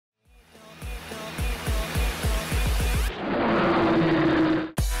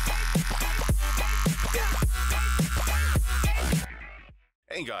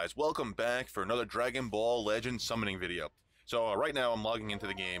Hey guys, welcome back for another Dragon Ball Legend summoning video. So right now I'm logging into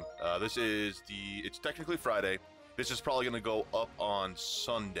the game. It's technically Friday. This is probably going to go up on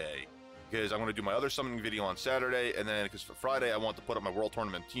Sunday, because I'm going to do my other summoning video on Saturday, and then because for Friday I want to put up my World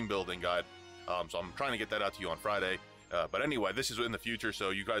Tournament team building guide. So I'm trying to get that out to you on Friday. But anyway, this is in the future,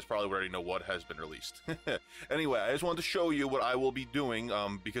 so you guys probably already know what has been released. Anyway, I just wanted to show you what I will be doing,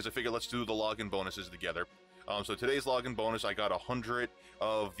 because I figured let's do the login bonuses together. So today's login bonus, I got 100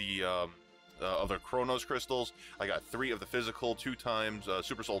 of the Chronos crystals. I got 3 of the physical, 2 times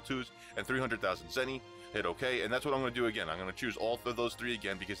Super Soul 2s, and 300,000 Zeni. Hit OK, and that's what I'm going to do again. I'm going to choose all of those 3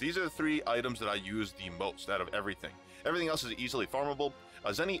 again, because these are the 3 items that I use the most out of everything. Everything else is easily farmable.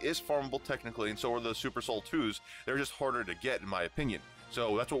 Zeni is farmable technically, and so are the Super Soul 2s. They're just harder to get, in my opinion.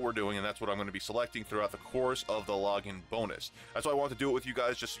 So that's what we're doing, and that's what I'm going to be selecting throughout the course of the login bonus. That's why I want to do it with you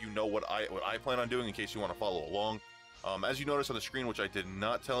guys, just so you know what I plan on doing in case you want to follow along. As you notice on the screen, which I did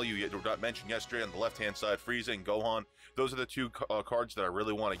not tell you yet, or not mention yesterday, on the left-hand side, Frieza and Gohan. Those are the 2 cards that I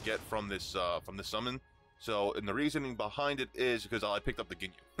really want to get from this summon. So, and the reasoning behind it is because I picked up the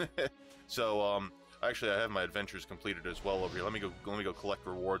Ginyu. So, actually, I have my adventures completed as well over here. Let me go collect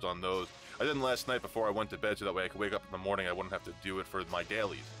rewards on those. I did them last night before I went to bed, so that way I could wake up in the morning. I wouldn't have to do it for my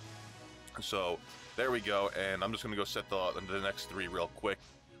dailies. So there we go, and I'm just gonna go set the next 3 real quick,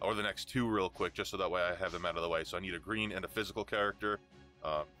 or the next 2 real quick, just so that way I have them out of the way. So I need a green and a physical character.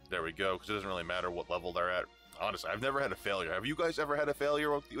 There we go, because it doesn't really matter what level they're at. Honestly, I've never had a failure. Have you guys ever had a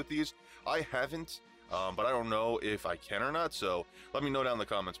failure with these? I haven't, but I don't know if I can or not. So let me know down in the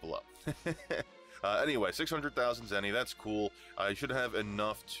comments below. Anyway, 600,000 Zeni, that's cool. I should have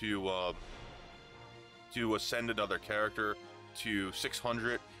enough to ascend another character to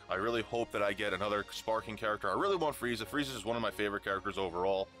 600. I really hope that I get another sparking character. I really want Frieza. Frieza is one of my favorite characters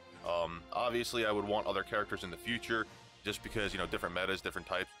overall. Obviously, I would want other characters in the future, just because, you know, different metas, different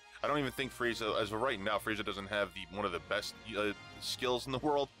types. I don't even think Frieza, as of right now, Frieza doesn't have one of the best skills in the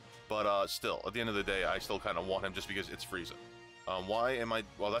world, but still, at the end of the day, I still kind of want him just because it's Frieza. Why am I...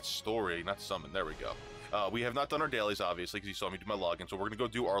 Well, that's story, not summon. There we go. We have not done our dailies, obviously, because you saw me do my login, so we're going to go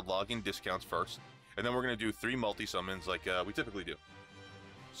do our login discounts first, and then we're going to do 3 multi-summons like we typically do.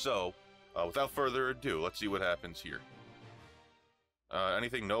 So, without further ado, let's see what happens here.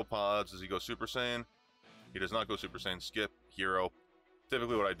 Anything no pods? Does he go Super Saiyan? He does not go Super Saiyan. Skip. Hero.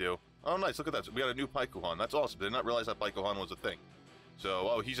 Typically what I do. Oh, nice. Look at that. We got a new Paikuhan. That's awesome. Did not realize that Paikuhan was a thing. So,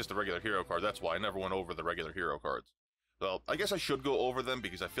 oh, he's just a regular hero card. That's why I never went over the regular hero cards. Well, I guess I should go over them,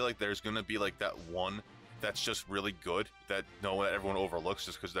 because I feel like there's going to be, like, that one that's just really good that everyone overlooks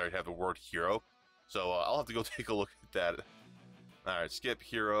just because they have the word hero. So, I'll have to go take a look at that. Alright, skip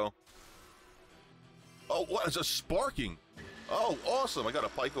hero. Oh, what? It's a sparking! Oh, awesome! I got a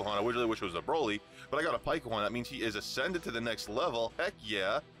Paikuhan. I really wish it was a Broly, but I got a Paikuhan. That means he is ascended to the next level. Heck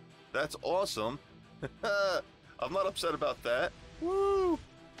yeah! That's awesome! I'm not upset about that. Woo!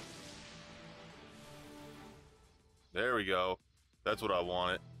 There we go. That's what I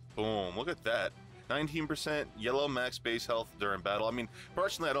wanted. Boom. Look at that. 19% yellow max base health during battle. I mean,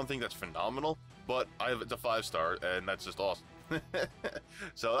 personally, I don't think that's phenomenal, but it's a 5-star, and that's just awesome.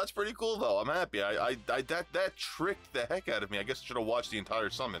 So that's pretty cool, though. I'm happy. That tricked the heck out of me. I guess I should have watched the entire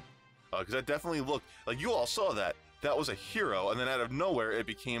summon, because that definitely looked like you all saw that. That was a hero, and then out of nowhere, it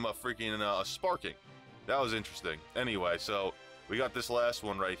became a freaking sparking. That was interesting. Anyway, so we got this last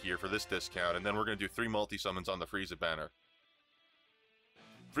one right here for this discount, and then we're going to do 3 multi-summons on the Frieza banner.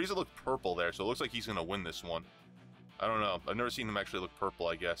 Frieza looked purple there, so it looks like he's going to win this one. I don't know. I've never seen him actually look purple,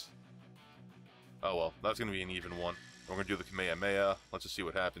 I guess. Oh well, that's going to be an even one. We're going to do the Kamehameha. Let's just see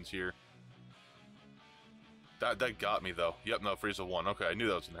what happens here. That got me, though. Yep, no, Frieza won. Okay, I knew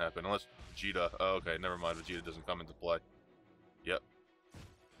that was going to happen. Unless Vegeta... Oh, okay, never mind. Vegeta doesn't come into play. Yep.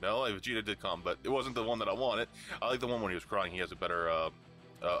 No, Vegeta did come, but it wasn't the one that I wanted. I like the one when he was crying. He has a better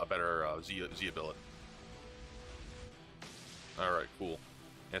Z ability. Alright, cool.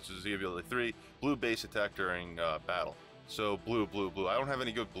 Answer Z ability 3. Blue base attack during battle. So, blue. I don't have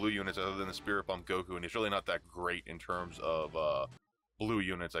any good blue units other than the Spirit Bomb Goku, and he's really not that great in terms of blue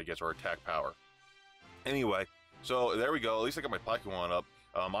units, I guess, or attack power. Anyway, so there we go. At least I got my Paikuhan up.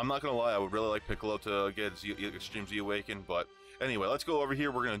 I'm not gonna lie, I would really like Piccolo to get Extreme Z Awakened, but anyway, let's go over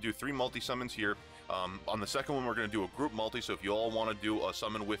here. We're gonna do 3 multi-summons here. On the second one, we're gonna do a group multi, so if you all want to do a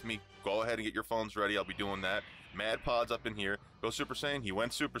summon with me, go ahead and get your phones ready. I'll be doing that. Mad Pod's up in here. Go Super Saiyan. He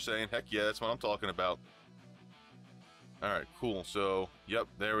went Super Saiyan. Heck yeah, that's what I'm talking about. Alright, cool. So, yep,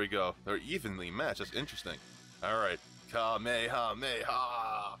 there we go. They're evenly matched. That's interesting. Alright.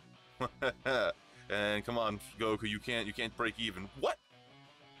 Kamehameha! And come on, Goku, you can't break even. What?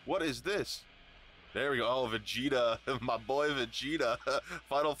 What is this? There we go. Oh, Vegeta, my boy Vegeta.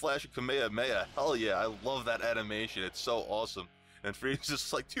 Final Flash of Kamehameha. Hell yeah, I love that animation. It's so awesome. And Frieza's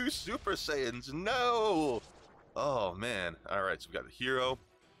just like, 2 Super Saiyans, no! Oh, man. Alright, so we got the hero.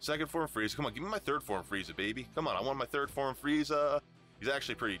 Second form Frieza. Come on, give me my third form Frieza, baby. Come on, I want my third form Frieza. He's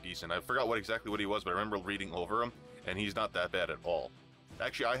actually pretty decent. I forgot exactly what he was, but I remember reading over him, and he's not that bad at all.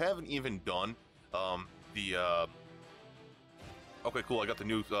 Actually, I haven't even done Okay, cool. I got the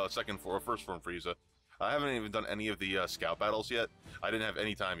new first form Frieza. I haven't even done any of the scout battles yet. I didn't have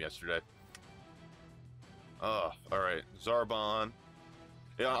any time yesterday. All right, Zarbon.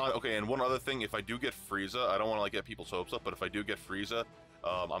 Yeah, okay. And one other thing, if I do get Frieza, I don't want to like get people's hopes up, but if I do get Frieza,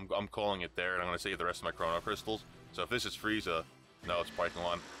 I'm calling it there, and I'm gonna save the rest of my Chrono Crystals. So if this is Frieza, no, it's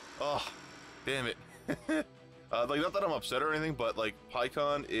Python. Oh, damn it. Like, not that I'm upset or anything, but like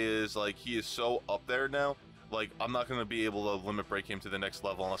Python is like, he is so up there now. Like, I'm not going to be able to limit break him to the next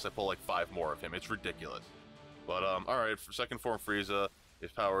level unless I pull, like, 5 more of him. It's ridiculous. But, alright, for second form Frieza is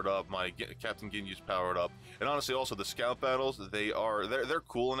powered up. My Captain Ginyu's powered up. And honestly, also, the scout battles, they're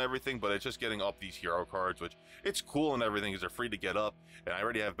cool and everything, but it's just getting up these hero cards, which, it's cool and everything, because they're free to get up, and I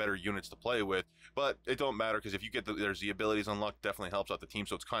already have better units to play with, but it don't matter, because if you get their Z abilities unlocked, definitely helps out the team,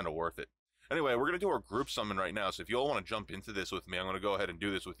 so it's kind of worth it. Anyway, we're going to do our group summon right now, so if you all want to jump into this with me, I'm going to go ahead and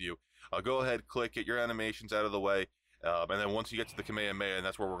do this with you. Go ahead, click, get your animations out of the way, and then once you get to the Kamehameha, and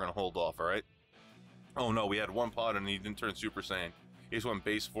that's where we're going to hold off, alright? Oh no, we had one pod and he didn't turn Super Saiyan. He just went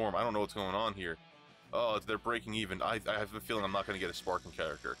base form. I don't know what's going on here. Oh, they're breaking even. I have a feeling I'm not going to get a sparking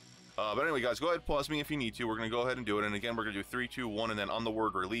character. But anyway, guys, go ahead, pause me if you need to. We're going to go ahead and do it, and again, we're going to do 3, 2, 1, and then on the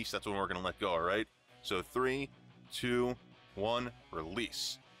word release, that's when we're going to let go, alright? So 3, 2, 1,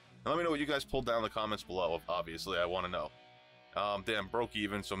 release. Now, let me know what you guys pulled down in the comments below. Obviously, I want to know. Damn, broke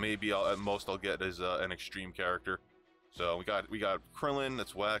even, so maybe at most I'll get is an extreme character. So we got Krillin,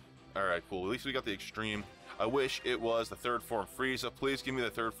 that's whack. Alright, cool. At least we got the extreme. I wish it was the third form Frieza. Please give me the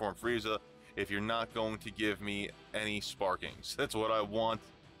third form Frieza if you're not going to give me any sparkings. That's what I want.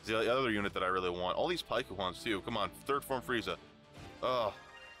 It's the other unit that I really want. All these Pika ones too. Come on, third form Frieza. Oh,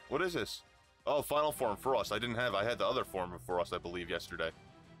 what is this? Oh, final form Frost. I had the other form of Frost, I believe, yesterday.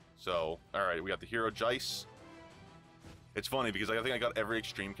 So, alright, we got the hero Jice. It's funny because I think I got every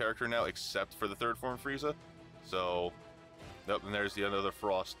extreme character now except for the third form Frieza. So, yep, and there's the other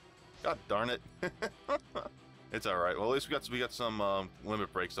Frost. God darn it. It's alright. Well, at least we got some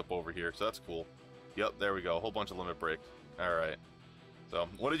limit breaks up over here, so that's cool. Yep, there we go. A whole bunch of limit breaks. Alright. So,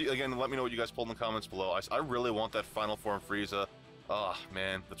 what did you, again, let me know what you guys pulled in the comments below. I really want that final form Frieza. Ah,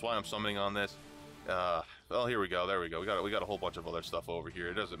 man, that's why I'm summoning on this. Well, here we go. There we go. We got a whole bunch of other stuff over here.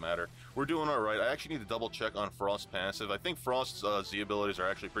 It doesn't matter. We're doing all right. I actually need to double check on Frost's passive. I think Frost's Z abilities are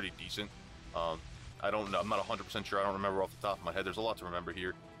actually pretty decent. I don't know. I'm not 100% sure. I don't remember off the top of my head. There's a lot to remember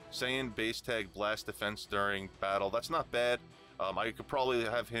here. Saiyan base tag blast defense during battle. That's not bad. I could probably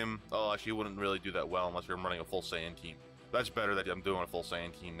have him. Oh, actually, he wouldn't really do that well unless we were running a full Saiyan team. That's better that I'm doing a full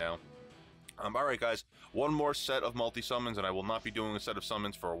Saiyan team now. Alright guys, one more set of multi-summons, and I will not be doing a set of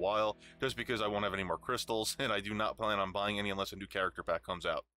summons for a while, just because I won't have any more crystals, and I do not plan on buying any unless a new character pack comes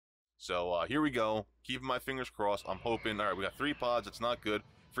out. So, here we go. Keeping my fingers crossed. I'm hoping. Alright, we got 3 pods. It's not good.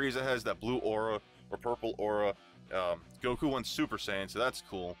 Frieza has that blue aura, or purple aura. Goku went Super Saiyan, so that's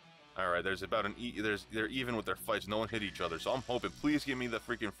cool. Alright, there's about an they're even with their fights. No one hit each other, so I'm hoping. Please give me the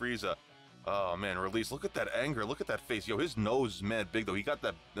freaking Frieza. Oh man, release. Look at that anger. Look at that face. Yo, his nose is mad big though. He got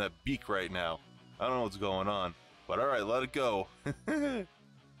that beak right now. I don't know what's going on. But alright, let it go.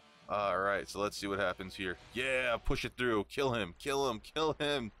 Alright, so let's see what happens here. Yeah, push it through. Kill him. Kill him. Kill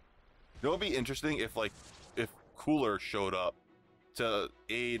him. You know, it'd be interesting if Cooler showed up to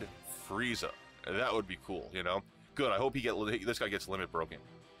aid Frieza. That would be cool, you know? Good, I hope this guy gets limit broken.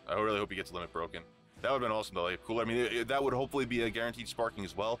 I really hope he gets limit broken. That would have been awesome though, like, Cooler. I mean, that would hopefully be a guaranteed sparking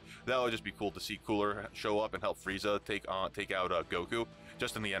as well. That would just be cool to see Cooler show up and help Frieza take out Goku,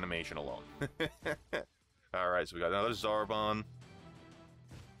 just in the animation alone. Alright, so we got another Zarbon.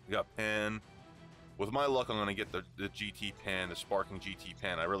 We got Pan. With my luck, I'm going to get the GT Pan, the sparking GT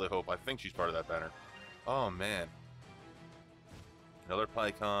Pan. I really hope. I think she's part of that banner. Oh, man. Another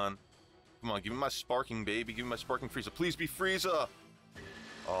Pycon. Come on, give me my sparking, baby. Give me my sparking Frieza. Please be Frieza!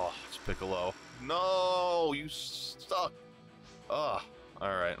 Oh, it's Piccolo. No, you stuck. Ah,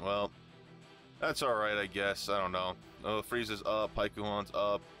 alright, well, that's alright, I guess. I don't know. Oh, Frieza's up, Pykuhan's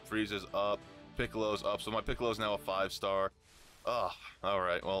up, Frieza's up, Piccolo's up, so my Piccolo's now a 5-star. Ah,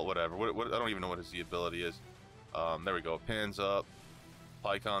 alright, well, whatever. What, I don't even know what his Z ability is. There we go. Pan's up,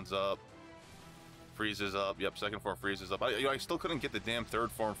 Pycon's up, Frieza's up. Yep, second form Frieza's up. I still couldn't get the damn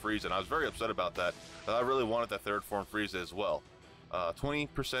third form Frieza, and I was very upset about that. I really wanted that third form Frieza as well.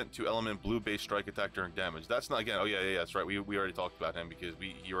 20% to element blue base strike attack during damage. That's not, again, oh yeah, that's right, we already talked about him because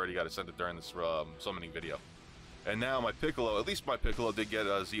he already got ascended during this summoning video. And now my Piccolo, at least my Piccolo did get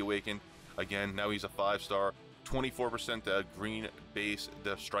Z Awakened. Again, now he's a 5-star, 24% green base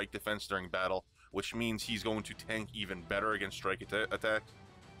strike defense during battle, which means he's going to tank even better against strike attacks.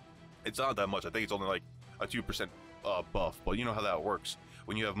 It's not that much, I think it's only like a 2% buff, but you know how that works.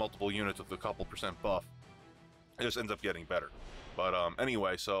 When you have multiple units with a couple percent buff, it just ends up getting better. But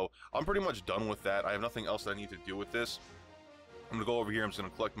anyway, so I'm pretty much done with that. I have nothing else that I need to do with this. I'm going to go over here, I'm just going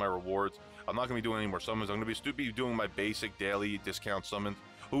to collect my rewards. I'm not going to be doing any more summons. I'm going to be doing my basic daily discount summons.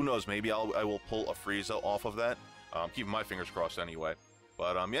 Who knows, maybe I will pull a Frieza off of that. Keeping my fingers crossed anyway.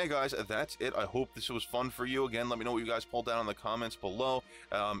 But yeah, guys, that's it. I hope this was fun for you. Again, let me know what you guys pulled down in the comments below.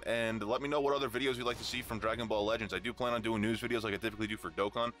 And let me know what other videos you'd like to see from Dragon Ball Legends. I do plan on doing news videos like I typically do for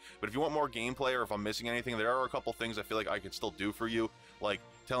Dokkan. But if you want more gameplay or if I'm missing anything, there are a couple things I feel like I could still do for you. Like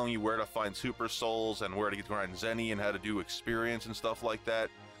telling you where to find Super Souls and where to get to grind Zenny and how to do experience and stuff like that.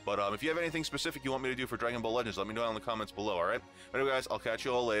 But if you have anything specific you want me to do for Dragon Ball Legends, let me know down in the comments below, alright? Anyway, guys, I'll catch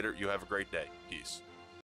you all later. You have a great day. Peace.